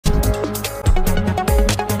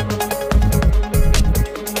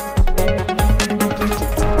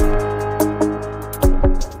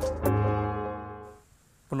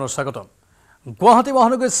পুনৰ স্বাগতম গুৱাহাটী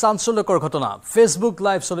মহানগৰীত চাঞ্চল্যকৰ ঘটনা ফেসবুক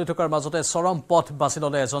লাইভ চলি থকাৰ মাজতে চৰম পথ বাছি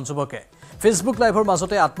ললে এজন যুৱকে ফেসবুক লাইভৰ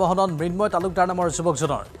মাজতে আত্মহনন মৃন্ময় তালুকদাৰ নামৰ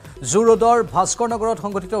যুৱকজনৰ জুৰোডৰ ভাস্কৰ নগৰত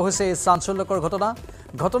সংঘটিত হৈছে এই চাঞ্চল্যকৰ ঘটনা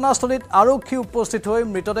ঘটনাস্থলীত আৰক্ষী উপস্থিত হৈ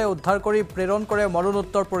মৃতদেহ উদ্ধাৰ কৰি প্ৰেৰণ কৰে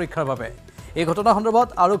মৰণোত্তৰ পৰীক্ষাৰ বাবে এই ঘটনা সন্দৰ্ভত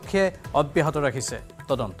আৰক্ষীয়ে অব্যাহত ৰাখিছে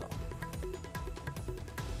তদন্ত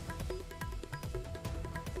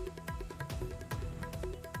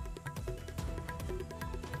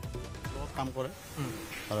কাম কৰে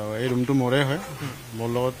আৰু এই ৰুমটো মোৰে হয় মোৰ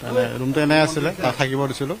লগত ৰুমটো এনে আছিলে তাত থাকিব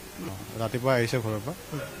দিছিলোঁ ৰাতিপুৱা আহিছে ঘৰৰ পৰা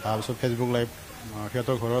তাৰপিছত ফেচবুক লাইভ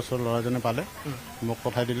সিহঁতৰ ঘৰৰ ওচৰৰ ল'ৰাজনে পালে মোক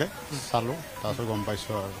পঠাই দিলে চালোঁ তাৰপিছত গম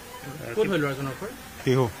পাইছোঁ আৰু ক'ত হয় ল'ৰাজনৰ ঘৰ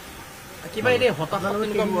শিহু কিবা এনে হতাশা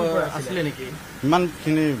আছিলে নেকি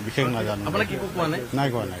ইমানখিনি বিশেষ নাজানো আপোনাক কি কোৱা নাই নাই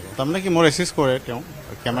কোৱা তাৰমানে কি মোৰ এচিষ্ট কৰে তেওঁ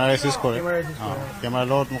কেমেৰা এচিষ্ট কৰে কেমেৰাৰ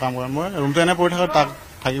লগত কাম কৰে মই ৰুমটো এনে পৰি থাকোঁ তাক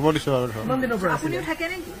থাকিব দিছোঁ আৰু ধৰক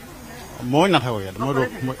মই নাথাকোঁ ইয়াত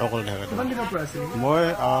মই অকলে থাকোঁ মই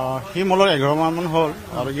সি মোৰ লগত 11 মাহ মান হ'ল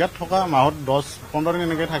আৰু ইয়াত থকা মাহত 10-15 দিন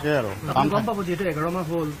এনেকৈ থাকে আৰু যিহেতু 11 মাহ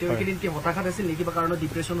হ'ল হতাশাত আছিল নেকি বা কাৰণত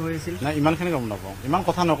ডিপ্ৰেশ্যন হৈ আছিল নাই ইমানখিনি গম নাপাওঁ ইমান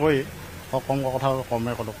কথা নকয় কম কথা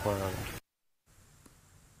কমে কটক কৰে আৰু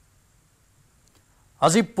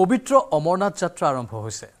আজি পবিত্ৰ অমৰনাথ যাত্ৰা আৰম্ভ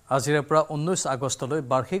হৈছে আজিৰে পৰা 19 আগষ্টলৈ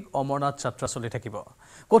বাৰ্ষিক অমৰনাথ যাত্ৰা চলি থাকিব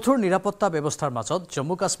কঠোৰ নিৰাপত্তা ব্যৱস্থাৰ মাজত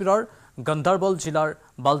জম্মু কাশ্মীৰৰ গণ্ডাৰবল জিলাৰ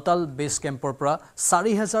বালতাল বেছ কেম্পৰ পৰা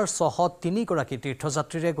 4603 গৰাকী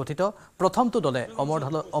তীৰ্থযাত্ৰীৰে গঠিত প্ৰথমটো দলে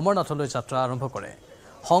অমৰনাথলৈ যাত্ৰা আৰম্ভ কৰে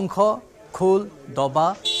শংখ খোল দবা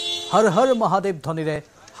হৰ হৰ মহাদেৱ ধ্বনিৰে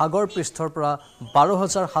সাগৰ পৃষ্ঠৰ পৰা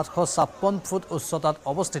 12756 ফুট উচ্চতাত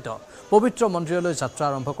অৱস্থিত পবিত্ৰ মন্দিৰলৈ যাত্ৰা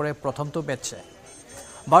আৰম্ভ কৰে প্ৰথমটো বেটছে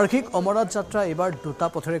বাৰ্ষিক অমৰনাথ যাত্ৰা এবাৰ দুটা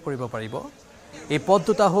পথেৰে কৰিব পাৰিব এই পথ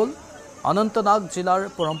দুটা হ'ল অনন্তনাগ জিলাৰ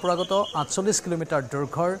পৰম্পৰাগত 48 কিলোমিটাৰ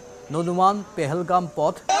দৈৰ্ঘ্যৰ নুনুমান পেহেলগাম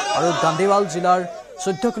পথ আৰু গান্ধীৱাল জিলাৰ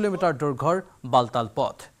 14 কিলোমিটাৰ দৈৰ্ঘ্যৰ বালতাল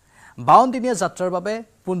পথ 52 দিনীয়া যাত্ৰাৰ বাবে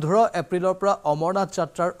 15 এপ্ৰিলৰ পৰা অমৰনাথ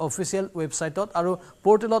যাত্ৰাৰ অফিচিয়েল ৱেবছাইটত আৰু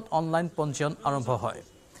পৰ্টেলত অনলাইন পঞ্জীয়ন আৰম্ভ হয়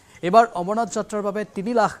এবাৰ অমৰনাথ যাত্ৰাৰ বাবে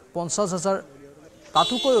 3,50,000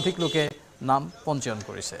 তাতোকৈ অধিক লোকে নাম পঞ্জীয়ন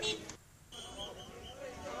কৰিছে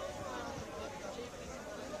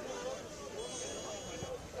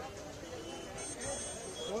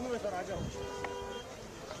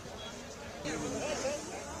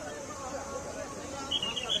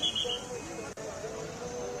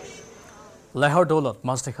লেহৰ দৌলত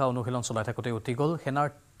মাজনিশা অনুশীলন চলাই থাকোঁতে উটি গ'ল সেনাৰ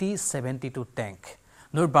T-72 টেংক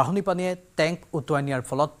নৈৰ বাঢ়নী পানীয়ে টেংক উটুৱাই নিয়াৰ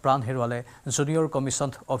ফলত প্ৰাণ হেৰুৱালে জুনিয়ৰ কমিছন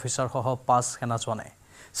অফিচাৰসহ 5 সেনা জোৱানে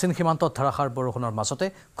চীন সীমান্তত ধাৰাসাৰ বৰষুণৰ মাজতে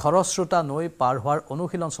খৰস্ৰোতা নৈ পাৰ হোৱাৰ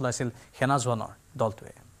অনুশীলন চলাইছিল সেনা জোৱানৰ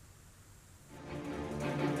দলটোৱে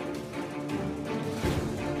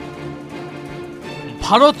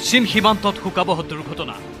ভাৰত চীন সীমান্তত শুকাবহ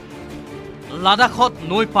দুৰ্ঘটনা লাডাখত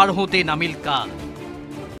নৈ পাৰ হওঁতেই নামিল কাল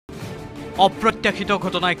অপ্ৰত্যাশিত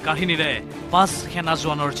ঘটনাই কাহিনীৰে 5 সেনা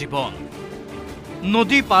জোৱানৰ জীৱন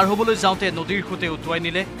নদী পাৰ হ'বলৈ যাওঁতে নদীৰ খুঁটে উটুৱাই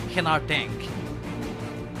নিলে সেনাৰ টেংক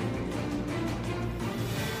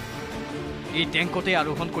এই টেংকতে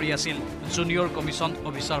আৰোহণ কৰি আছিল জুনিয়ৰ কমিছন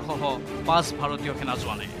অফিচাৰসহ 5 ভাৰতীয় সেনা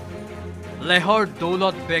জোৱানে লেহৰ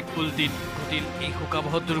দৌলত বেগ উলটিত ঘটিল এই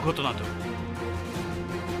শোকাবহ দুৰ্ঘটনাটো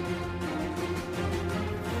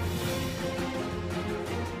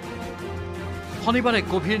শনিবাৰে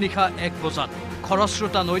গভীৰ নিশা 1 বজাত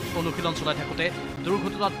খৰস্ৰোতা নৈত অনুশীলন চলাই থাকোঁতে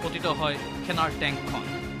দুৰ্ঘটনাত পতিত হয় সেনাৰ টেংকখন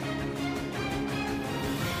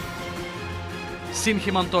চীন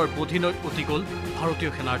সীমান্তৰ বোধি নৈত উটি গ'ল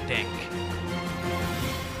ভাৰতীয় সেনাৰ টেংক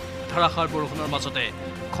ধাৰাসাৰ বৰষুণৰ মাজতে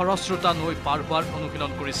খৰস্ৰোতা নৈ পাৰ হোৱাৰ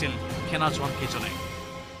অনুশীলন কৰিছিল সেনা জোৱানকেইজনে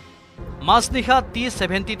মাজনিশা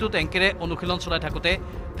T-72 টেংকেৰে অনুশীলন চলাই থাকোঁতে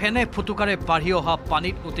ফেনে ফুটুকাৰে বাঢ়ি অহা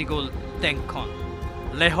পানীত উটি গ'ল টেংকখন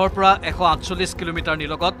লেহৰ পৰা 148 কিলোমিটাৰ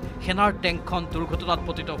নিলগত সেনাৰ টেংকখন দুৰ্ঘটনাত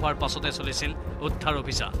পতিত হোৱাৰ পাছতে চলিছিল উদ্ধাৰ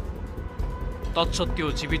অভিযান তৎসত্ত্বেও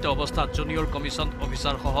জীৱিত অৱস্থাত জুনিয়ৰ কমিছন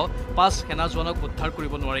অফিচাৰসহ 5 সেনা জোৱানক উদ্ধাৰ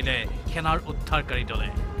কৰিব নোৱাৰিলে সেনাৰ উদ্ধাৰকাৰী দলে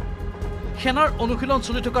সেনাৰ অনুশীলন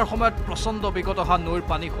চলি থকাৰ সময়ত প্ৰচণ্ড বেগত অহা নৈৰ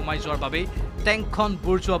পানী সোমাই যোৱাৰ বাবেই টেংকখন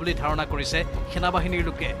বুৰ যোৱা বুলি ধাৰণা কৰিছে সেনাবাহিনীৰ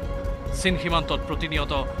লোকে চীন সীমান্তত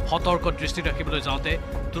প্ৰতিনিয়ত সতৰ্ক দৃষ্টি ৰাখিবলৈ যাওঁতে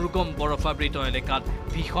দুৰ্গম বৰফাবৃত এলেকাত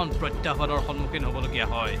ভীষণ প্ৰত্যাহ্বানৰ সন্মুখীন হ'বলগীয়া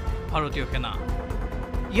হয় ভাৰতীয় সেনা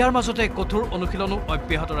ইয়াৰ মাজতে কঠোৰ অনুশীলনো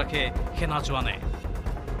অব্যাহত ৰাখে সেনা জোৱানে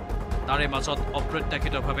তাৰে মাজত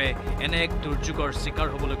অপ্ৰত্যাশিতভাৱে এনে এক দুৰ্যোগৰ চিকাৰ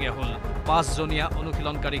হ'বলগীয়া হ'ল 5জনীয়া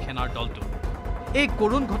অনুশীলনকাৰী সেনাৰ দলটো এই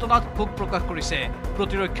কৰুণ ঘটনাত শোক প্ৰকাশ কৰিছে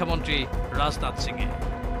প্ৰতিৰক্ষা মন্ত্ৰী ৰাজনাথ সিঙে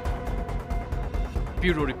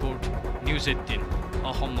bureau report News 18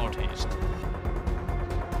 Assam Northeast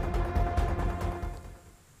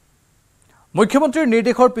মুখ্যমন্ত্ৰীৰ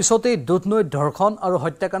নিৰ্দেশৰ পিছতেই দুধনৈত ধৰ্ষণ আৰু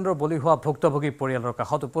হত্যাকাণ্ডৰ বলি হোৱা ভুক্তভোগী পৰিয়ালৰ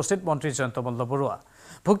কাষত উপস্থিত মন্ত্ৰী জয়ন্ত মল্ল বৰুৱা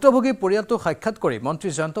ভুক্তভোগী পৰিয়ালটো সাক্ষাৎ কৰি মন্ত্ৰী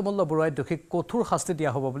জয়ন্ত মল্ল বৰুৱাই দোষীক কঠোৰ শাস্তি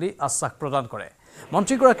দিয়া হ'ব বুলি আশ্বাস প্ৰদান কৰে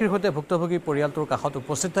মন্ত্ৰীগৰাকীৰ সৈতে ভুক্তভোগী পৰিয়ালটোৰ কাষত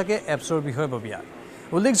উপস্থিত থাকে এপছৰ বিষয়ববীয়া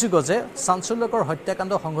উল্লেখযোগ্য যে চাঞ্চল্যকৰ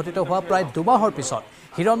হত্যাকাণ্ড সংঘটিত হোৱা প্ৰায় 2 মাহৰ পিছত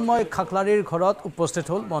হিৰণময় খাকলাৰীৰ ঘৰত উপস্থিত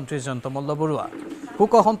হ'ল মন্ত্ৰী জয়ন্ত মল্ল বৰুৱা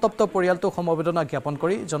শোকসন্তপ্ত পৰিয়ালটোক সমবেদনা জ্ঞাপন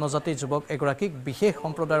কৰি জনজাতি যুৱক এগৰাকীক বিশেষ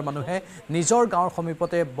সম্প্ৰদায়ৰ মানুহে নিজৰ গাঁৱৰ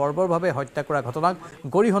সমীপতে বৰ্বৰভাৱে হত্যা কৰা ঘটনাক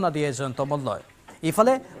গৰিহণা দিয়ে জয়ন্ত মল্লই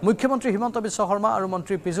ইফালে মুখ্যমন্ত্ৰী হিমন্ত বিশ্ব শৰ্মা আৰু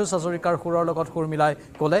মন্ত্ৰী পীযুষ হাজৰিকাৰ সুৰৰ লগত সুৰ মিলাই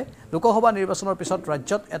ক'লে লোকসভা নিৰ্বাচনৰ পিছত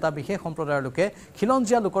ৰাজ্যত এটা বিশেষ সম্প্ৰদায়ৰ লোকে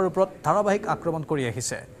খিলঞ্জীয়া লোকৰ ওপৰত ধাৰাবাহিক আক্ৰমণ কৰি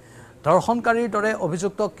আহিছে ধৰ্ষণকাৰীৰ দৰে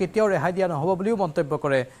অভিযুক্তক কেতিয়াও ৰেহাই দিয়া নহ'ব বুলিও মন্তব্য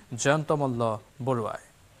কৰে জয়ন্ত মল্ল বৰুৱাই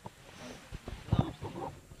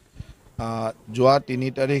যোৱা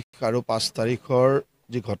 3 তাৰিখ আৰু 5 তাৰিখৰ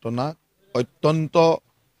যি ঘটনা অত্যন্ত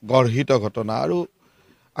গৰ্হিত ঘটনা আৰু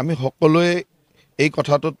আমি সকলোৱে এই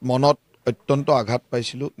কথাটোত মনত অত্যন্ত আঘাত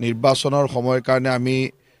পাইছিলোঁ নিৰ্বাচনৰ সময়ৰ কাৰণে আমি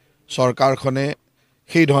চৰকাৰখনে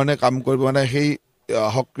সেই ধৰণে কাম কৰিব মানে সেই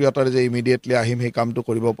সক্ৰিয়তাৰে যে ইমিডিয়েটলি আহিম সেই কামটো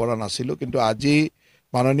কৰিব পৰা নাছিলোঁ কিন্তু আজি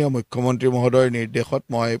মাননীয় মুখ্যমন্ত্ৰী মহোদয়ৰ নিৰ্দেশত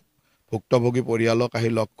মই ভুক্তভোগী পৰিয়ালক আহি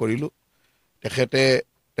লগ কৰিলোঁ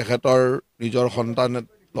তেখেতৰ নিজৰ সন্তান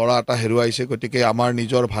ল'ৰা এটা হেৰুৱাইছে গতিকে আমাৰ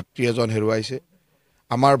নিজৰ ভাতৃ এজন হেৰুৱাইছে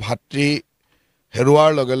আমাৰ ভাতৃ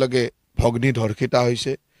হেৰুৱাৰ লগে লগে ভগ্নী ধৰ্ষিতা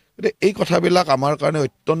হৈছে গতিকে এই কথাবিলাক আমাৰ কাৰণে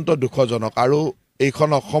অত্যন্ত দুখজনক আৰু এইখন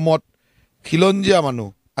অসমত খিলঞ্জীয়া মানুহ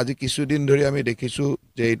আজি কিছুদিন ধৰি আমি দেখিছোঁ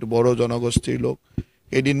যে এইটো বড়ো জনগোষ্ঠীৰ লোক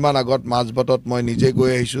কেইদিনমান আগত মাজবাটত মই নিজে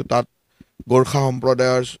গৈ আহিছোঁ তাত গোৰ্খা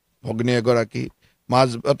সম্প্ৰদায়ৰ ভগ্নী এগৰাকী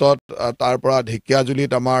মাজবাটত তাৰ পৰা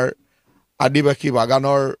ঢেকীয়াজুলিত আমাৰ আদিবাসী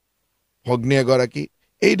বাগানৰ ভগ্নী এগৰাকী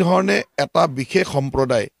এই ধৰণে এটা বিশেষ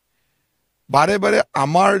সম্প্ৰদায় বাৰে বাৰে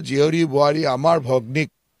আমাৰ জীয়ৰী বোৱাৰী আমাৰ ভগ্নীক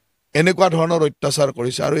এনেকুৱা ধৰণৰ অত্যাচাৰ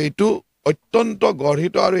কৰিছে আৰু এইটো অত্যন্ত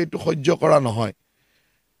গৰ্হিত আৰু এইটো সহ্য কৰা নহয়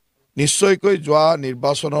নিশ্চয়কৈ যোৱা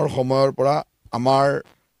নিৰ্বাচনৰ সময়ৰ পৰা আমাৰ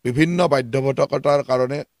বিভিন্ন বাধ্যবাধকতাৰ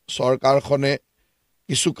কাৰণে চৰকাৰখনে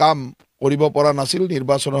কিছু কাম কৰিব পৰা নাছিল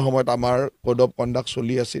নিৰ্বাচনৰ সময়ত আমাৰ কোড অফ কণ্ডাক্ট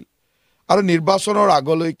চলি আছিল আৰু নিৰ্বাচনৰ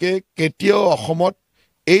আগলৈকে কেতিয়াও অসমত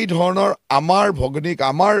এই ধৰণৰ আমাৰ ভগ্নীক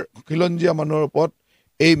আমাৰ খিলঞ্জীয়া মানুহৰ ওপৰত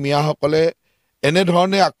এই মিয়াসকলে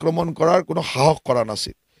এনেধৰণে আক্ৰমণ কৰাৰ কোনো সাহস কৰা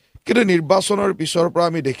নাছিল কিন্তু নিৰ্বাচনৰ পিছৰ পৰা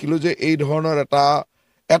আমি দেখিলোঁ যে এই ধৰণৰ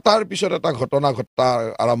এটাৰ পিছত এটা ঘটনা ঘটা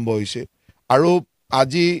আৰম্ভ হৈছে আৰু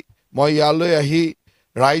আজি মই ইয়ালৈ আহি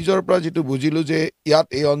ৰাইজৰ পৰা যিটো বুজিলোঁ যে ইয়াত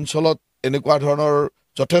এই অঞ্চলত এনেকুৱা ধৰণৰ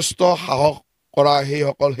যথেষ্ট সাহস কৰা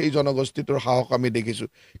সেই জনগোষ্ঠীটোৰ সাহস আমি দেখিছোঁ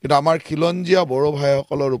কিন্তু আমাৰ খিলঞ্জীয়া বড়ো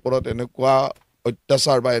ভাইসকলৰ ওপৰত এনেকুৱা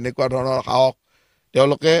অত্যাচাৰ বা এনেকুৱা ধৰণৰ সাহস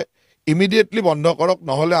তেওঁলোকে ইমিডিয়েটলি বন্ধ কৰক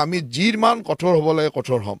নহ'লে আমি যিমান কঠোৰ হ'ব লাগে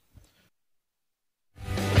কঠোৰ হ'ম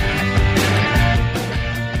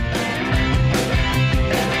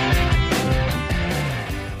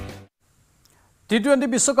T20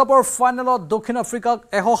 বিশ্বকাপৰ ফাইনেলত দক্ষিণ আফ্ৰিকাক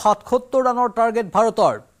 177 ৰানৰ টাৰ্গেট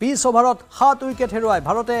ভাৰতৰ 20 অভাৰত 7 উইকেট হেৰুৱাই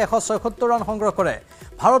ভাৰতে 176 ৰান সংগ্ৰহ কৰে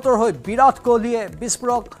ভাৰতৰ হৈ বিৰাট কোহলীয়ে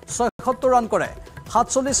বিস্ফোৰক 76 ৰান কৰে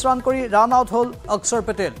 47 ৰান কৰি ৰান আউট হ'ল অক্ষৰ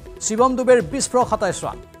পেটেল শিৱম দুবেৰ বিস্ফোৰক 27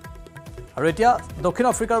 ৰান আৰু এতিয়া দক্ষিণ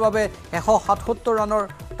আফ্ৰিকাৰ বাবে 177 ৰানৰ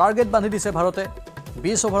টাৰ্গেট বান্ধি দিছে ভাৰতে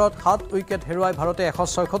 20 অভাৰত 7 উইকেট হেৰুৱাই ভাৰতে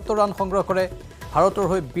 176 ৰান সংগ্ৰহ কৰে ভাৰতৰ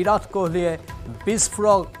হৈ বিৰাট কোহলীয়ে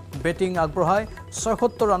বিস্ফোৰক বেটিং আগবঢ়াই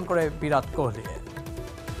 76 ৰান কৰে বিৰাট কোহলীয়ে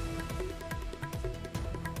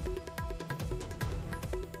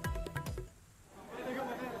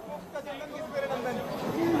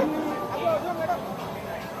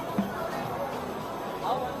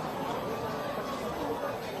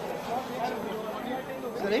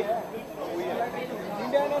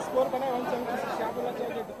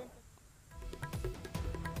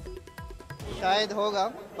शायद होगा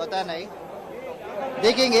पता नहीं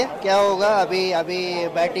देखेंगे क्या होगा अभी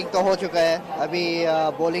बैटिंग तो हो चुका है अभी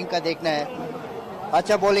बॉलिंग का देखना है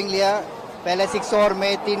अच्छा बॉलिंग लिया पहले 6 ओवर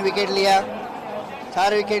में 3 विकेट लिया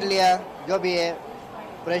 4 विकेट लिया जो भी है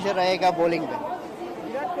प्रेशर रहेगा बॉलिंग पे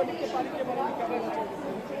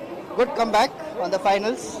good come back on the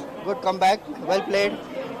finals good come back well played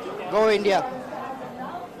go India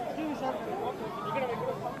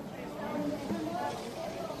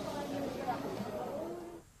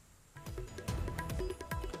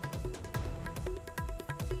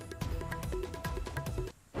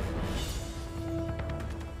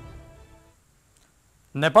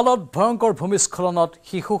নেপালত ভয়ংকৰ ভূমিস্খলনত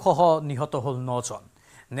শিশুসহ নিহত হ'ল 9 জন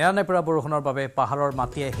নেৰানেপেৰা বৰষুণৰ বাবে পাহাৰৰ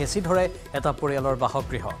মাটিয়ে হেঁচি ধৰে এটা পৰিয়ালৰ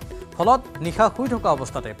বাসগৃহ ফলত নিশা শুই থকা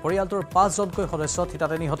অৱস্থাতে পৰিয়ালটোৰ 5 জনকৈ সদস্য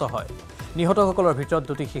থিতাতে নিহত হয় নিহতসকলৰ ভিতৰত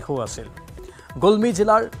 2টি শিশু আছিল গুলমি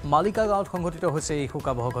জিলাৰ মালিকা গাঁৱত সংঘটিত হৈছে এই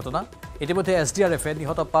শোকাবহ ঘটনা ইতিমধ্যে এছডিআৰএফে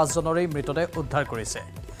নিহত 5 জনৰে মৃতদেহ উদ্ধাৰ কৰিছে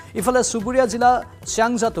ইফালে সুবুৰীয়া জিলা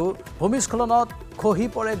চাংজাটো ভূমিস্খলনত খহি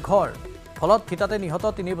পৰে ঘৰ ফলত থিতাতে নিহত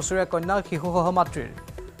 3 বছৰীয়া কন্যা শিশুসহ মাতৃৰ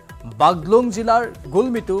বাগলুং জিলাৰ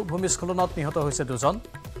গুলমিটো ভূমিস্খলনত নিহত হৈছে 2 জন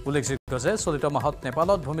উল্লেখযোগ্য যে চলিত মাহত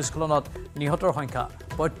নেপালত ভূমিস্খলনত নিহতৰ সংখ্যা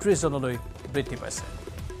 35 জনলৈ বৃদ্ধি পাইছে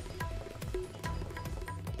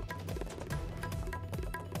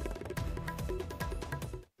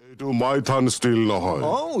এইটো মাইথান ষ্টিল নহয়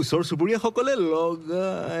ওচৰ চুবুৰীয়াসকলে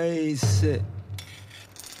লগাইছে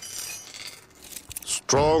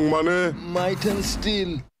ষ্ট্ৰং মানে মাইথান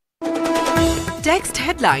ষ্টিল Text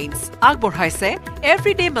headlines আগবঢ়াইছে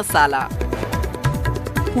এভৰিডে মছালা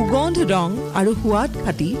সুগন্ধ ৰং আৰু সোৱাদ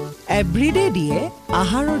খাটি এভৰিডে দিয়ে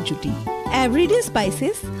আহাৰৰ জুতি everyday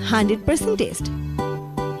spices 100% test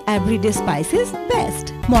everyday spices best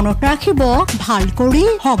মনত ৰাখিব ভাল কৰি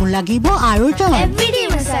হ'ব লাগিব আৰু জন এভৰিডে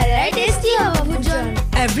মছালা টেষ্টি হ'ব ভোজন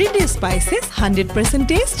everyday spices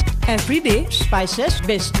 100% test everyday spices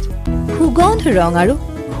best সুগন্ধ ৰং আৰু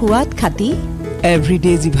সোৱাদ খাটি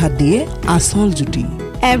এভৰিডে জিভাত দিয়ে আসল জুতি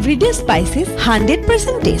everyday spices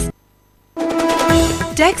 100% test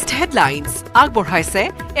Text headlines আগবঢ়াইছে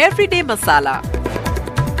এভৰিডে মছালা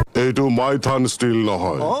এইটো মাইথান ষ্টিল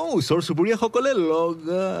নহয় ওচৰ চুবুৰীয়াসকলে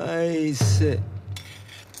লগাইছে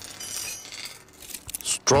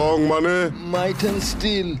ষ্ট্ৰং মানে মাইথান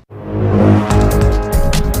ষ্টিল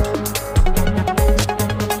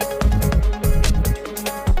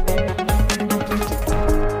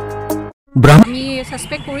আমি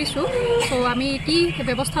সাসপেক্ট কৰিছো সো আমি কি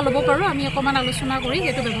ব্যৱস্থা ল'ব পাৰো আমি অকমান আলোচনা কৰি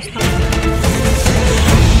হেতু ব্যৱস্থা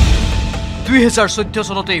 2014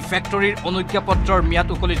 চনতে ফ্যাক্টৰীৰ অনুজ্ঞাপত্ৰৰ ম্যাদ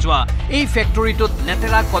উকলি যোৱা এই ফ্যাক্টৰীটোত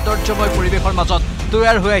লেতেৰা কদৰ্যময় পৰিৱেশৰ মাজত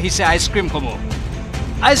তৈয়াৰ হৈ আহিছে আইচক্ৰীমসমূহ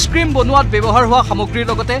আইচক্ৰীম বনোৱাত ব্যৱহাৰ হোৱা সামগ্ৰীৰ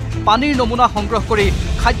লগতে পানীৰ নমুনা সংগ্ৰহ কৰি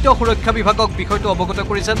খাদ্য সুৰক্ষা বিভাগক বিষয়টো অৱগত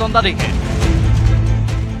কৰিছে দণ্ডাধীশে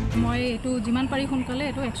মই এটো যিমান পাৰি সোনকালে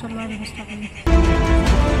এটো একচন লোৱাৰ ব্যৱস্থা কৰিম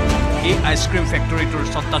এই আইচক্ৰীম ফ্যাক্টৰীটোৰ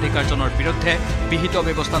স্বত্বাধিকাৰজনৰ বিৰুদ্ধে বিহিত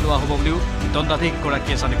ব্যৱস্থা লোৱা হ'ব বুলিও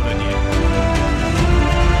দণ্ডাধীশগৰাকীয়ে জানিবলৈ দিয়ে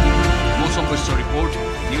Mousum report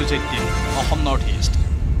news 18 Assam north east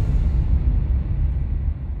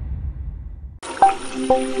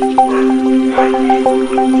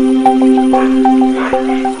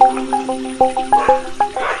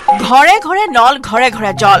ঘৰে ঘৰে নল ঘৰে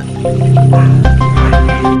ঘৰে জল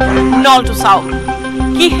নলটো চাওক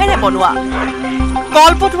কিহেৰে বনোৱা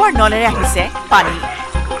কলপটুৱাৰ নলেৰে আহিছে পানী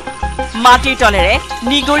মাটিৰ তলেৰে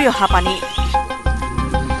নিগৰি অহা পানী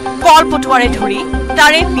কলপটুৱাৰে ধৰি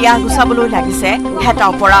তাৰে পিয়া গুচাবলৈ লাগিছে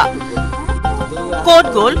হেতাও পৰা ক'ত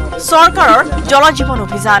গ'ল চৰকাৰৰ জলজীৱন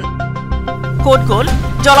অভিযান ক'ত গ'ল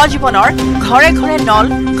জলজীৱনৰ ঘৰে ঘৰে নল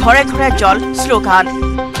ঘৰে ঘৰে জল শ্লোগান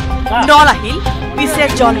নল আহিল পিছে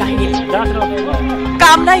জল নাহিল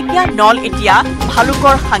কাম নাইকিয়া নল এতিয়া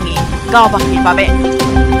ভালুকৰ ভাঙি গাঁওবাসীৰ বাবে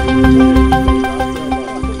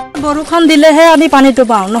বৰষুণ দিলেহে আমি পানীটো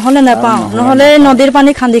পাওঁ নহলে নাপাওঁ নহলে নদীৰ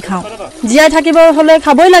পানী খান্দি খাওঁ জীয়াই থাকিব হলে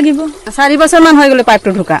খাবই লাগিব 4 বছৰ মান হৈ গ'ল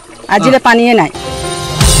পাইপটো ঢুকা আজিলে পানীয়ে নাই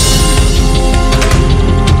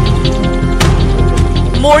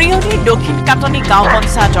মৰিয়নিৰ দক্ষিণ কাটনি গাঁও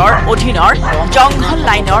পঞ্চায়তৰ অধীনৰ জংঘল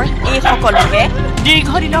লাইনৰ এই সকলোকে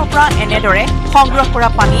দীৰ্ঘদিনৰ পৰা এনেদৰে সংগ্ৰহ কৰা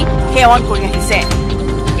পানী সেৱন কৰি আহিছে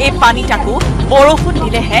এই পানীটাকো বৰষুণ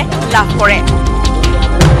দিলেহে লাভ কৰে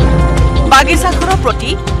বাগিচাখনৰ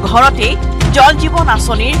প্ৰতি ঘৰতে জল জীৱন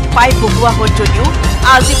আঁচনিৰ পাইপ বহুৱা হ'ল যদিও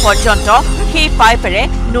আজি পৰ্যন্ত সেই পাইপেৰে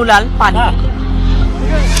নোলাল পানী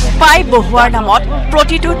পাইপ বহুৱাৰ নামত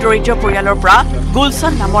প্ৰতিটো দৰিদ্ৰ পৰিয়ালৰ পৰা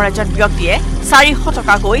গুলছন নামৰ এজন ব্যক্তিয়ে 400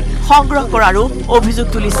 টকাকৈ সংগ্ৰহ কৰাৰো অভিযোগ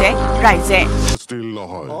তুলিছে ৰাইজে ষ্টিল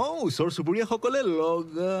নহয় ওচৰ চুবুৰীয়াসকলে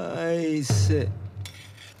লগাইছে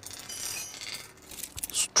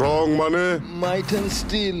ষ্ট্ৰং মানে মাইথান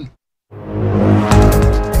ষ্টিল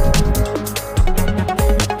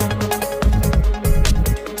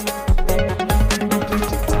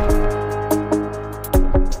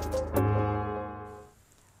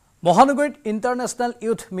মহানগৰীত ইণ্টাৰনেশ্যনেল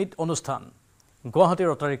ইউথ মিট অনুষ্ঠান গুৱাহাটী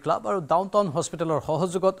ৰটাৰী ক্লাব আৰু ডাউনটাউন হস্পিটেলৰ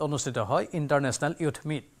সহযোগত অনুষ্ঠিত হয় ইণ্টাৰনেশ্যনেল ইউথ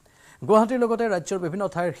মিট গুৱাহাটীৰ লগতে ৰাজ্যৰ বিভিন্ন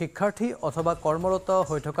ঠাইৰ শিক্ষাৰ্থী অথবা কৰ্মৰত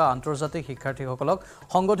হৈ থকা আন্তৰ্জাতিক শিক্ষাৰ্থীসকলক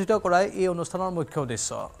সংগঠিত কৰাই এই অনুষ্ঠানৰ মুখ্য উদ্দেশ্য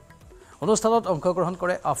অনুষ্ঠানত অংশগ্ৰহণ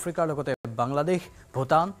কৰে আফ্ৰিকাৰ লগতে বাংলাদেশ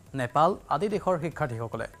ভূটান নেপাল আদি দেশৰ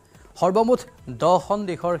শিক্ষাৰ্থীসকলে সৰ্বমুঠ 10খন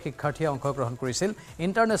দেশৰ শিক্ষাৰ্থীয়ে অংশগ্ৰহণ কৰিছিল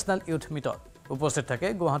ইণ্টাৰনেশ্যনেল ইউথ মিটত উপস্থিত থাকে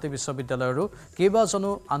গুৱাহাটী বিশ্ববিদ্যালয়ৰো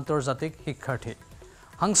কেইবাজনো আন্তৰ্জাতিক শিক্ষাৰ্থী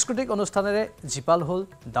সাংস্কৃতিক অনুষ্ঠানেৰে জিপাল হল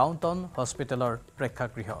ডাউনটাউন হস্পিটেলৰ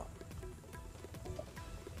প্ৰেক্ষাগৃহ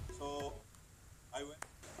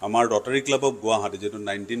আমাৰ ৰটাৰী ক্লাব অফ গুৱাহাটী যেটো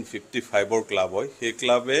 1955 ক্লাব হয় সেই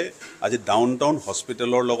ক্লাবে আজি ডাউনটাউন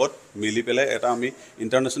হস্পিটেলৰ লগত মিলি পেলাই এটা আমি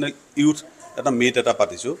ইন্টাৰনেশ্যনেল ইউথ এটা মিট এটা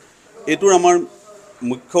পাতিছো এটোৰ আমাৰ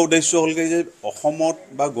মুখ্য উদ্দেশ্য হ'ল যে অসমত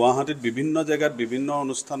বা গুৱাহাটীত বিভিন্ন জায়গাত বিভিন্ন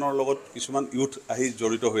অনুষ্ঠানৰ লগত কিছুমান ইউথ আহি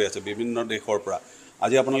জড়িত হৈ আছে বিভিন্ন দেশৰ পৰা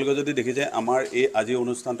আজি আপোনালোকে যদি দেখিছে আমাৰ এই আজি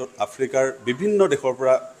অনুষ্ঠানটোত আফ্ৰিকাৰ বিভিন্ন দেশৰ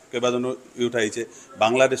পৰা কেবাজনো ইউথ আহিছে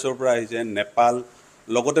বাংলাদেশৰ পৰা আহিছে নেপাল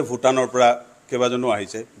লগতে ভুটানৰ পৰা কেবাজনো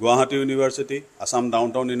আহিছে Guwahati university Assam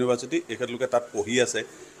downtown university এখেতলোকে তাত পঢ়ি আছে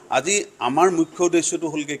আজি আমাৰ মুখ্য উদ্দেশ্যটো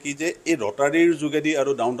হ'ল কি যে এই ৰটাৰীৰ যোগেদি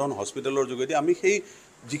আৰু ডাউনটাউন হস্পিটেলৰ যোগেদি আমি সেই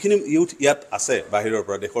যিখিনি ইউথ ইয়াত আছে বাহিৰৰ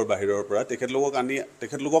পৰা দেশৰ বাহিৰৰ পৰা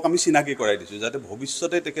তেখেতলোকক আমি চিনাকি কৰাই দিছো যাতে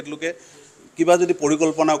ভৱিষ্যতে তেখেতলোকে কিবা যদি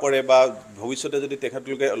পৰিকল্পনা কৰে বা ভৱিষ্যতে যদি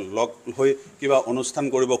তেখেতলোকে লগ হৈ কিবা অনুষ্ঠান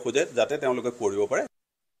কৰিব খোজে যাতে তেওঁলোকে কৰিব পাৰে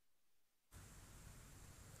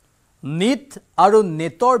নীট আৰু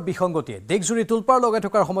নেটৰ বিসংগতিয়ে দেশজুৰি তুলপাৰ লগাই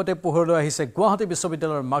থকাৰ সময়তে পোহৰলৈ আহিছে গুৱাহাটী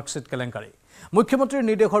বিশ্ববিদ্যালয়ৰ মাৰ্কশ্বিট কেলেংকাৰী মুখ্যমন্ত্ৰীৰ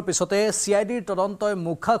নিৰ্দেশৰ পিছতে চিআইডিৰ তদন্তই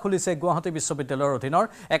মুখা খুলিছে গুৱাহাটী বিশ্ববিদ্যালয়ৰ অধীনৰ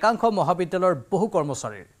একাংশ মহাবিদ্যালয়ৰ বহু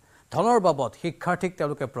কৰ্মচাৰীৰ ধনৰ বাবদ শিক্ষাৰ্থীক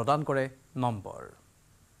তেওঁলোকে প্ৰদান কৰে নম্বৰ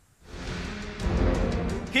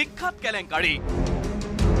শিক্ষাত কেলেংকাৰী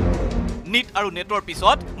নীট আৰু নেটৰ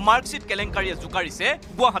পিছত মাৰ্কশ্বিট কেলেংকাৰীয়ে জোকাৰিছে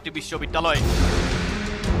গুৱাহাটী বিশ্ববিদ্যালয়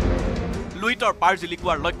লুইটৰ পাৰ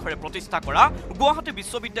জিলিকোৱাৰ লক্ষ্যৰে প্ৰতিষ্ঠা কৰা গুৱাহাটী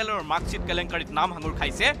বিশ্ববিদ্যালয়ৰ মাৰ্কশ্বিট কেলেংকাৰীত নাম হাঙুৰ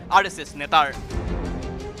খাইছে আৰএছএছ নেতাৰ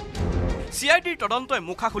চিআইডিৰ তদন্তই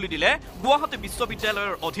মুখা খুলি দিলে গুৱাহাটী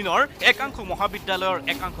বিশ্ববিদ্যালয়ৰ অধীনৰ একাংশ মহাবিদ্যালয়ৰ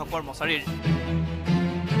একাংশ কৰ্মচাৰীৰ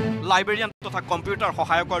লাইব্ৰেৰিয়ান তথা কম্পিউটাৰ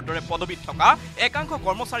সহায়কৰ দৰে পদবীত থকা একাংশ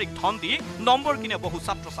কৰ্মচাৰীক ধন দি নম্বৰ কিনে বহু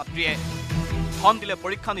ছাত্ৰ ছাত্ৰীয়ে ধন দিলে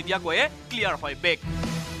পৰীক্ষা নিদিয়াকৈয়ে ক্লিয়াৰ হয় বেক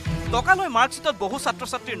টকালৈ মাৰ্কশ্বিটত বহু ছাত্ৰ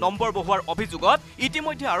ছাত্ৰীৰ নম্বৰ বহুৱাৰ অভিযোগত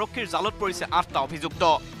ইতিমধ্যে আৰক্ষীৰ জালত পৰিছে 8টা অভিযুক্ত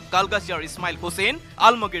কালগাছিয়াৰ ইছমাইল হুছেইন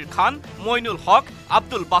আলমগীৰ খান মইনুল হক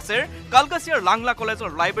আব্দুল বাছেৰ কালগাছিয়াৰ লাংলা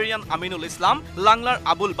কলেজৰ লাইব্ৰেৰিয়ান আমিনুল ইছলাম লাংলাৰ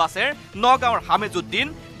আবুল বাছেৰ নগাঁৱৰ হামেজুদ্দিন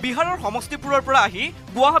বিহাৰৰ সমষ্টিপুৰৰ পৰা আহি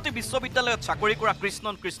গুৱাহাটী বিশ্ববিদ্যালয়ত চাকৰি কৰা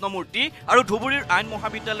কৃষ্ণমূৰ্তি আৰু ধুবুৰীৰ আইন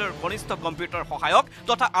মহাবিদ্যালয়ৰ কনিষ্ঠ কম্পিউটাৰ সহায়ক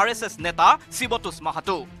তথা আৰএছএছ নেতা শিৱতোষ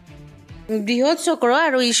মাহাতো বৃহৎ চক্ৰ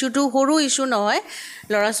আৰু ইস্যুটো সৰু ইস্যু নহয়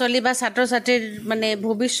ল'ৰা ছোৱালী বা ছাত্ৰ ছাত্ৰীৰ মানে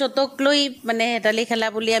ভৱিষ্যতক লৈ মানে হেতালি খেলা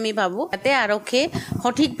বুলি আমি ভাবোঁ তাতে আৰক্ষীয়ে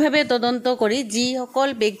সঠিকভাৱে তদন্ত কৰি যিসকল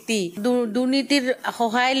ব্যক্তি দুৰ্নীতিৰ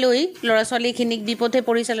সহায় লৈ ল'ৰা ছোৱালীখিনিক বিপথে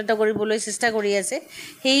পৰিচালিত কৰিবলৈ চেষ্টা কৰি আছে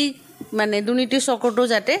সেই মানে দুৰ্নীতিৰ চক্ৰটো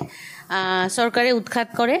যাতে চৰকাৰে উৎখাত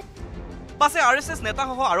কৰে পাছে আৰএছএছ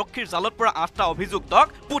নেতাসহ আৰক্ষীৰ জালত পৰা 8টা অভিযুক্তক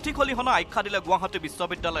পুথিখলিহনা আখ্যা দিলে গুৱাহাটী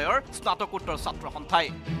বিশ্ববিদ্যালয়ৰ স্নাতকোত্তৰ ছাত্ৰ সন্থাই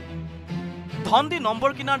ধন দি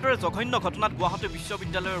নম্বৰ কিনাৰ দৰে জঘন্য ঘটনাত গুৱাহাটী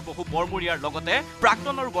বিশ্ববিদ্যালয়ৰ বহু বৰমূৰীয়াৰ লগতে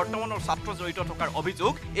প্ৰাক্তন আৰু বৰ্তমানৰ ছাত্ৰ জড়িত থকাৰ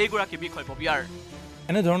অভিযোগ এইগৰাকী বিষয়ববীয়াৰ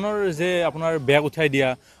এনে ধৰণৰ যে আপোনাৰ বেগ উঠাই দিয়া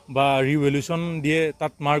বা ৰিভলিউচন দিয়ে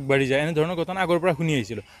তাত মাৰ্ক বাঢ়ি যায় এনে ধৰণৰ ঘটনা আগৰ পৰা শুনি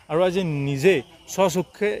আহিছিলোঁ আৰু আজি নিজে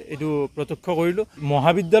স্বচক্ষে এইটো প্ৰত্যক্ষ কৰিলোঁ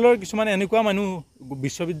মহাবিদ্যালয়ৰ কিছুমান এনেকুৱা মানুহ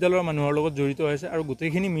বিশ্ববিদ্যালয়ৰ মানুহৰ লগত জড়িত হৈছে আৰু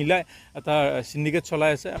গোটেইখিনি মিলাই এটা সিন্ডিকেট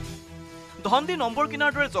চলাই আছে ধন দি নম্বৰ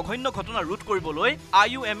কিনাৰ দৰে জঘন্য ঘটনা ৰোধ কৰিবলৈ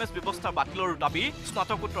IUMS ব্যৱস্থা বাতিলৰ দাবী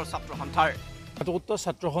স্নাতকোত্তৰ ছাত্ৰ সন্থাৰ স্নাতকোত্তৰ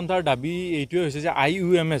ছাত্ৰ সন্থাৰ দাবী এইটোৱে হৈছে যে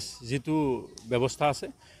IUMS যিটো ব্যৱস্থা আছে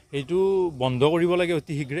এইটো বন্ধ কৰিব লাগে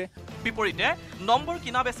অতি শীঘ্ৰে বিপৰীতে নম্বৰ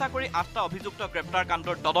কিনা বেচা কৰি 8টা অভিযুক্ত গ্ৰেপ্তাৰ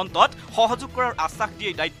কাণ্ডৰ তদন্তত সহযোগ কৰাৰ আশ্বাস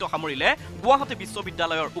দিয়ে দায়িত্ব সামৰিলে গুৱাহাটী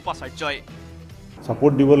বিশ্ববিদ্যালয়ৰ উপাচাৰ্যই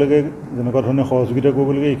সাপোৰ্ট দিব লাগে যেনেকুৱা ধৰণে সহযোগিতা কৰিব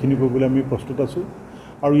লাগে এইখিনি কৰিবলৈ আমি প্ৰস্তুত আছোঁ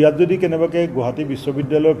আৰু ইয়াত যদি কেনেবাকৈ গুৱাহাটী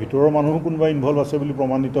বিশ্ববিদ্যালয়ৰ ভিতৰৰ মানুহো কোনোবা ইনভলভ আছে বুলি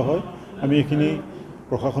প্ৰমাণিত হয় আমি এইখিনি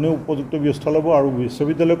প্ৰশাসনেও উপযুক্ত ব্যৱস্থা ল'ব আৰু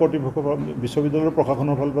বিশ্ববিদ্যালয় কৰ্তৃপক্ষ বিশ্ববিদ্যালয়ৰ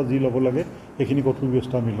প্ৰশাসনৰ ফালৰ পৰা যি ল'ব লাগে সেইখিনি কঠোৰ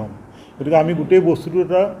ব্যৱস্থা আমি ল'ম গতিকে আমি গোটেই বস্তুটো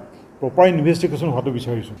এটা প্ৰপাৰ ইনভেষ্টিগেশ্যন হোৱাটো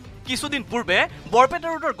বিচাৰিছোঁ কিছুদিন পূৰ্বে বৰপেটা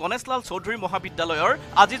ৰোডৰ গণেশলাল চৌধুৰী মহাবিদ্যালয়ৰ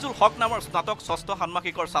আজিজুল হক নামৰ স্নাতক ষষ্ঠ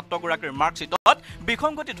ষান্মাসিকৰ ছাত্ৰগৰাকীৰ মাৰ্কশ্বিটত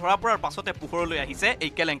বিসংগতি ধৰা পৰাৰ পাছতে পোহৰলৈ আহিছে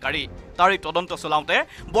এই কেলেংকাৰী তাৰে তদন্ত চলাওঁতে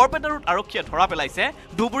বৰপেটা ৰোড আৰক্ষীয়ে ধৰা পেলাইছে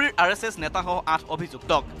ধুবুৰীৰ আৰএছএছ নেতাসহ 8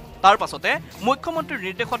 অভিযুক্তক তাৰ পাছতে মুখ্যমন্ত্ৰীৰ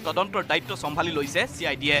নিৰ্দেশত তদন্তৰ দায়িত্ব সম্ভালি লৈছে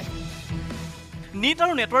চিআইডিয়ে নীট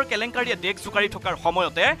আৰু নেটৰ কেলেংকাৰীয়ে দেশ জোকাৰি থকাৰ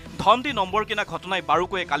সময়তে ধন দি নম্বৰ কিনা ঘটনাই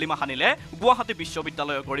বাৰুকৈয়ে কালিমা সানিলে গুৱাহাটী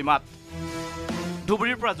বিশ্ববিদ্যালয়ৰ গৰিমাত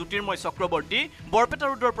ধুবুৰীৰ পৰা জ্যোতিৰ্ময় চক্ৰৱৰ্তী বৰপেটা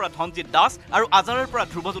ৰোডৰ পৰা ধনজিৎ দাস আৰু আজাৰৰ পৰা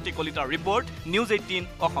ধ্ৰুৱজ্যোতি কলিতাৰ report news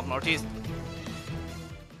 18 Assam north east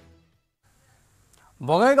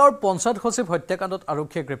বঙাইগাঁৱৰ পঞ্চায়ত সচিব হত্যাকাণ্ডত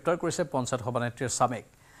আৰক্ষীয়ে গ্ৰেপ্তাৰ কৰিছে পঞ্চায়ত সভানেত্ৰীৰ স্বামীক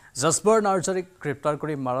জছবৰ নাৰ্জাৰীক গ্ৰেপ্তাৰ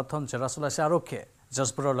কৰি মাৰাথন জেৰা চলাইছে আৰক্ষীয়ে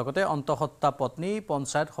জছবৰৰ লগতে অন্তঃসত্ত্বা পত্নী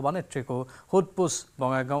পঞ্চায়ত সভানেত্ৰীকো সোধপোছ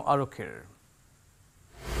বঙাইগাঁও আৰক্ষীৰ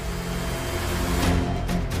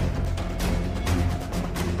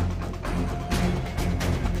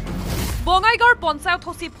বঙাইগাঁৱৰ পঞ্চায়ত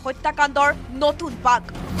সচিব হত্যাকাণ্ডৰ নতুন বাক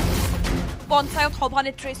পঞ্চায়ত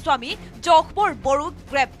সভানেত্ৰীৰ স্বামী যকৰ বড়োক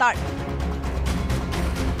গ্ৰেপ্তাৰ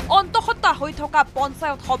অন্তঃহত্যা হৈ থকা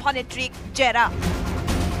পঞ্চায়ত সভানেত্ৰীক জেৰা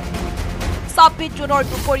 26 জুনৰ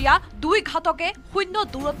দুপৰীয়া দুই ঘাতকে শূন্য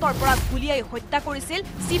দূৰত্বৰ পৰা গুলিয়াই হত্যা কৰিছিল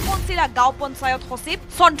চিপনচিলা গাঁও পঞ্চায়ত সচিব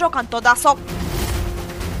চন্দ্ৰকান্ত দাসক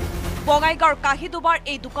বঙাইগাঁৱৰ কাহিদুবাৰ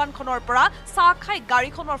এই দোকানখনৰ পৰা চাহ খাই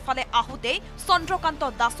গাড়ীখনৰ ফালে আহোঁতেই চন্দ্ৰকান্ত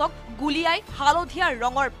দাসক গুলিয়াই হালধীয়া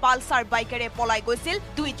ৰঙৰ পালচাৰ বাইকেৰে পলাই গৈছিল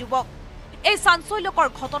দুই যুৱক এই চাঞ্চল্যকৰ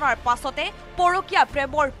ঘটনাৰ পাছতে পৰকীয়া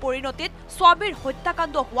প্ৰেমৰ পৰিণতিত স্বামীৰ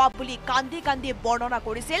হত্যাকাণ্ড হোৱা বুলি কান্দি কান্দি বৰ্ণনা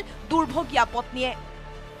কৰিছিল দুৰ্ভগীয়া পত্নীয়ে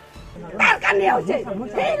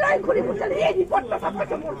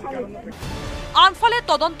আনফালে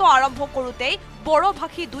তদন্ত আৰম্ভ কৰোঁতেই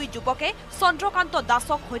বড়োভাষী দুই যুৱকে চন্দ্ৰকান্ত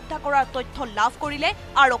দাসক হত্যা কৰাৰ তথ্য লাভ কৰিলে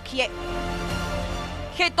আৰক্ষীয়ে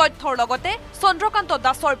সেই তথ্যৰ লগতে চন্দ্ৰকান্ত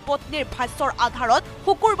দাসৰ পত্নীৰ ভাষ্যৰ আধাৰত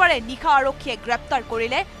শুকুৰবাৰে নিশা আৰক্ষীয়ে গ্ৰেপ্তাৰ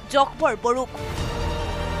কৰিলে যকৰ বড়োক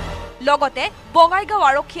লগতে বঙাইগাঁও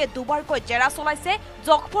আৰক্ষীয়ে দুবাৰকৈ জেৰা চলাইছে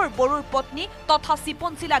যকৰ বড়োৰ পত্নী তথা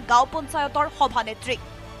চিপনচিলা গাঁও পঞ্চায়তৰ সভানেত্ৰী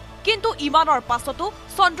কিন্তু ইমানৰ পাছতো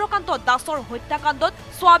চন্দ্ৰকান্ত দাসৰ হত্যাকাণ্ডত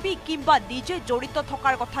স্বামী কিংবা নিজে জড়িত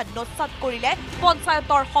থকাৰ কথা নস্যাৎ কৰিলে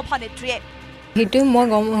পঞ্চায়তৰ সভানেত্ৰীয়ে সেইটো মই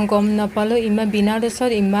গম নাপালোঁ ইমান বিনা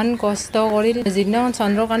দোষত ইমান কষ্ট কৰি যিদিনাখন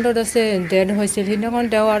চন্দ্ৰকান্ত দাসে ডেড হৈছিল সেইদিনাখন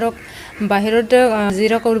তেওঁ আৰু বাহিৰতে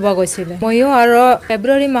জিৰা কৰিব গৈছিলে ময়ো আৰু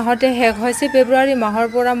ফেব্ৰুৱাৰী মাহতে শেষ হৈছে ফেব্ৰুৱাৰী মাহৰ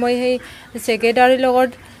পৰা মই সেই ছেক্ৰেটাৰীৰ লগত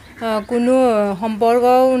কোনো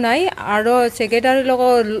সম্পৰ্কও নাই আৰু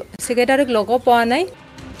ছেক্ৰেটাৰীক লগো পোৱা নাই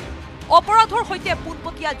অপৰাধৰ সৈতে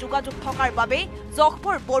পোনপটীয়া যোগাযোগ থকাৰ বাবে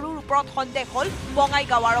যকৰ বড়োৰ ওপৰত সন্দেহ হ'ল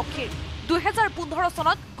বঙাইগাঁও আৰক্ষীৰ 2015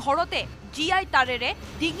 চনত ঘৰতে জিআই তাৰেৰে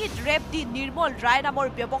ডিঙিত ৰেপ দি নিৰ্মল ৰায় নামৰ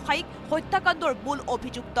ব্যৱসায়িক হত্যাকাণ্ডৰ মূল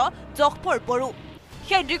অভিযুক্ত যকৰ বড়ো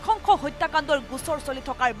সেই নৃশংস হত্যাকাণ্ডৰ গোচৰ চলি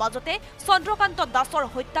থকাৰ মাজতে চন্দ্ৰকান্ত দাসৰ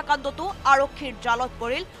হত্যাকাণ্ডতো আৰক্ষীৰ জালত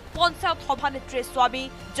পৰিল পঞ্চায়ত সভানেত্ৰীৰ স্বামী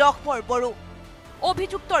যকৰ বড়ো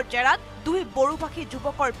অভিযুক্তৰ জেৰাত দুই বড়োভাষী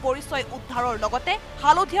যুৱকৰ পৰিচয় উদ্ধাৰৰ লগতে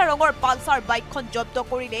হালধীয়া ৰঙৰ পালচাৰ বাইকখন জব্দ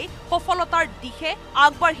কৰিলেই সফলতাৰ দিশে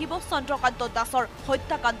আগবাঢ়িব চন্দ্ৰকান্ত দাসৰ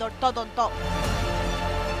হত্যাকাণ্ডৰ তদন্ত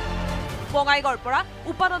বঙাইগাঁৱৰ পৰা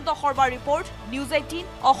উপানন্দ শৰ্মাৰ report news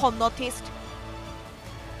 18 Assam north east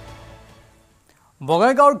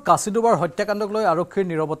বঙাইগাঁৱৰ কাছিডুবাৰ হত্যাকাণ্ডক লৈ আৰক্ষীৰ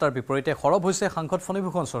নীৰৱতাৰ বিপৰীতে সৰব হৈছে সাংসদ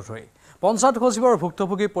ফণীভূষণ চৌধুৰী পঞ্চায়ত সচিবৰ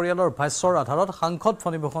ভুক্তভোগী পৰিয়ালৰ ভাষ্যৰ আধাৰত সাংসদ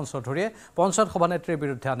ফণীভূষণ চৌধুৰীয়ে পঞ্চায়ত সভানেত্ৰীৰ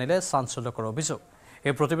বিৰুদ্ধে আনিলে চাঞ্চল্যকৰ অভিযোগ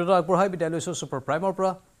এই প্ৰতিবেদন আগবঢ়াই বিদায় লৈছোঁ ছুপাৰ প্ৰাইমৰ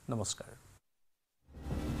পৰা নমস্কাৰ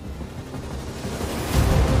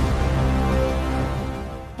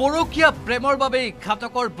পৰকীয়া প্ৰেমৰ বাবেই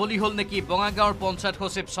ঘাতকৰ বলি হ'ল নেকি বঙাইগাঁৱৰ পঞ্চায়ত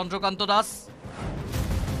সচিব চন্দ্ৰকান্ত দাস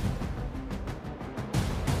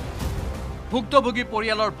ভুক্তভোগী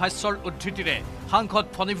পৰিয়ালৰ ভাষ্যৰ উদ্ধৃতিৰে সাংসদ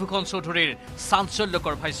ফণীভূষণ চৌধুৰীৰ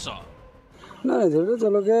চাঞ্চল্যকৰ ভাষ্য নাই ধৰি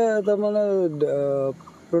তেওঁলোকে এটা মানে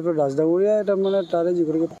ৰাজডাঙৰীয়া এটা মানে তাৰে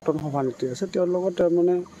যিগৰাকী প্ৰাক্তন সভানেত্ৰী আছে তেওঁৰ লগত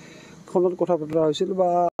মানে ফোনত কথা বতৰা হৈছিল বা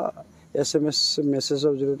SMS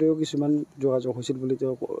মেছেজৰ জৰিয়তেও কিছুমান যোগাযোগ হৈছিল বুলি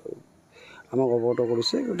তেওঁ আমাক অৱগত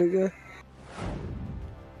কৰিছে গতিকে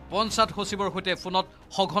পঞ্চায়ত সচিবৰ সৈতে ফোনত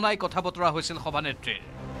সঘনাই কথা বতৰা হৈছিল সভানেত্ৰীৰ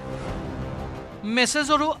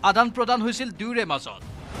মেছেজৰো আদান প্ৰদান হৈছিল দুয়োৰে মাজত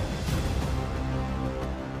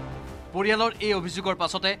পৰিয়ালৰ এই অভিযোগৰ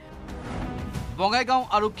পাছতে বঙাইগাঁও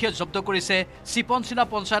আৰক্ষীয়ে জব্দ কৰিছে চিপনচিলা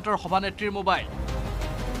পঞ্চায়তৰ সভানেত্ৰীৰ মোবাইল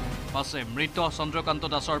পাছে মৃত চন্দ্ৰকান্ত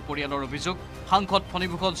দাসৰ পৰিয়ালৰ অভিযোগ সাংসদ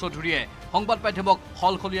ফণীভূষণ চৌধুৰীয়ে সংবাদ মাধ্যমক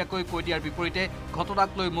হলখলীয়াকৈ কৈ দিয়াৰ বিপৰীতে ঘটনাক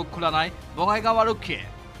লৈ মুখ খোলা নাই বঙাইগাঁও আৰক্ষীয়ে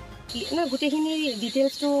গোটেইখিনি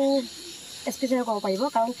ডিটেইলছটো স্পেচিফাই কৰিব পাৰিব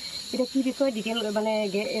কাৰণ এটা কি বিষয়ে ডিটেইল মানে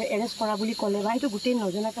এৰেষ্ট কৰা বুলি ক'লে বা সেইটো গোটেই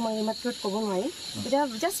নজনাকৈ মই এইমাত্ৰ ক'ব নোৱাৰিম এতিয়া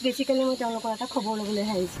জাষ্ট বেচিকেলি মই তেওঁলোকৰ এটা খবৰ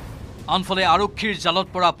ল'বলৈহে আহিছোঁ আনফালে আৰক্ষীৰ জালত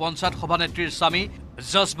পৰা পঞ্চায়ত সভানেত্ৰীৰ স্বামী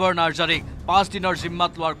যকৰ নাৰ্জাৰীক 5 দিনৰ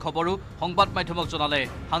জিম্মাত লোৱাৰ খবৰো সংবাদ মাধ্যমক জনালে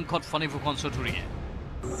সাংসদ ফণীভূষণ চৌধুৰীয়ে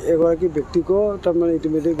এগৰাকী ব্যক্তিকো তাৰমানে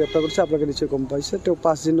ইতিমধ্যে গ্ৰেপ্তাৰ কৰিছে আপোনালোকে নিশ্চয় গম পাইছে তেওঁ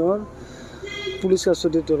 5 দিনৰ পুলিচ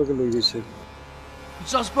কাষ্টডিত তেওঁলোকে লৈ গৈছে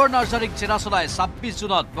যকৰ নাৰ্জাৰীক জেৰা চলাই 26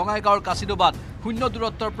 জুনত বঙাইগাঁৱৰ কাছিডুবাত শূন্য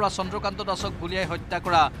দূৰত্বৰ পৰা চন্দ্ৰকান্ত দাসক গুলিয়াই হত্যা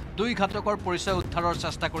কৰা দুই ঘাতকৰ পৰিচয় উদ্ধাৰৰ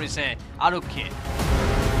চেষ্টা কৰিছে আৰক্ষীয়ে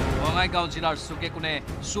বঙাইগাঁও জিলাৰ চুকে কোণে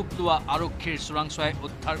চুপ লোৱা আৰক্ষীৰ চোৰাংচোৱাই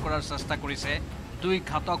উদ্ধাৰ কৰাৰ চেষ্টা কৰিছে দুই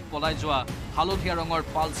ঘাতক পলাই যোৱা হালধীয়া ৰঙৰ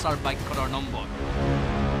পালচাৰ বাইকখনৰ নম্বৰ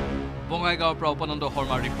বঙাইগাঁৱৰ পৰা উপানন্দ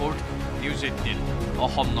শৰ্মাৰ report news 18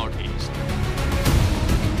 Assam north east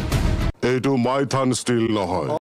এইটো মাইথান ষ্টিল নহয়